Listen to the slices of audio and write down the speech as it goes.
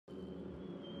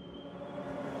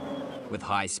With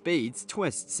high speeds,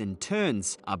 twists and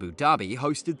turns, Abu Dhabi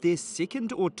hosted their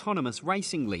second Autonomous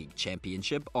Racing League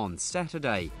championship on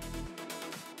Saturday.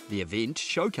 The event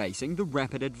showcasing the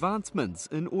rapid advancements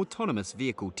in autonomous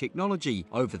vehicle technology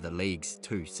over the league's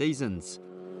 2 seasons.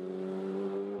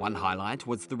 One highlight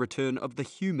was the return of the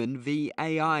Human v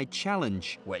AI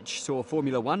Challenge, which saw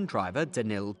Formula One driver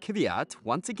Daniil Kvyat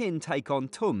once again take on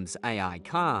TUM's AI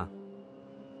car.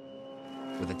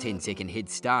 With a 10-second head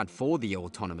start for the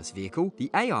autonomous vehicle, the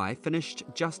AI finished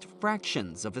just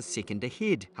fractions of a second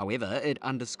ahead. However, it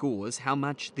underscores how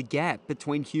much the gap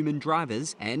between human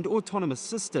drivers and autonomous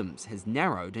systems has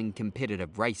narrowed in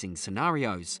competitive racing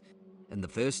scenarios. In the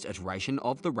first iteration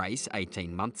of the race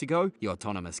 18 months ago, the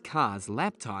autonomous car's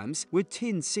lap times were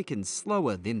 10 seconds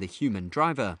slower than the human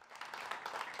driver.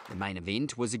 The main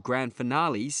event was a grand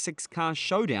finale 6-car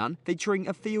showdown featuring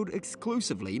a field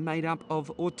exclusively made up of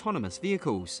autonomous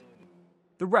vehicles.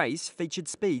 The race featured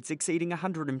speeds exceeding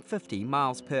 150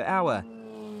 miles per hour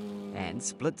and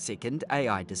split-second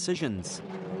AI decisions.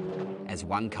 As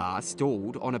one car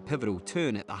stalled on a pivotal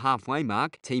turn at the halfway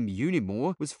mark, Team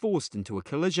Unimore was forced into a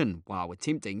collision while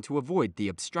attempting to avoid the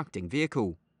obstructing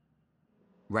vehicle.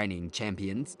 Reigning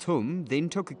champions TUM then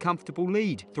took a comfortable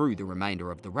lead through the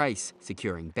remainder of the race,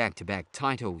 securing back-to-back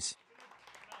titles.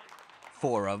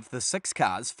 4 of the 6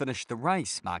 cars finished the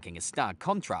race, marking a stark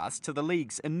contrast to the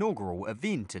league's inaugural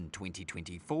event in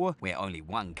 2024, where only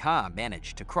one car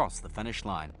managed to cross the finish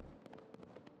line.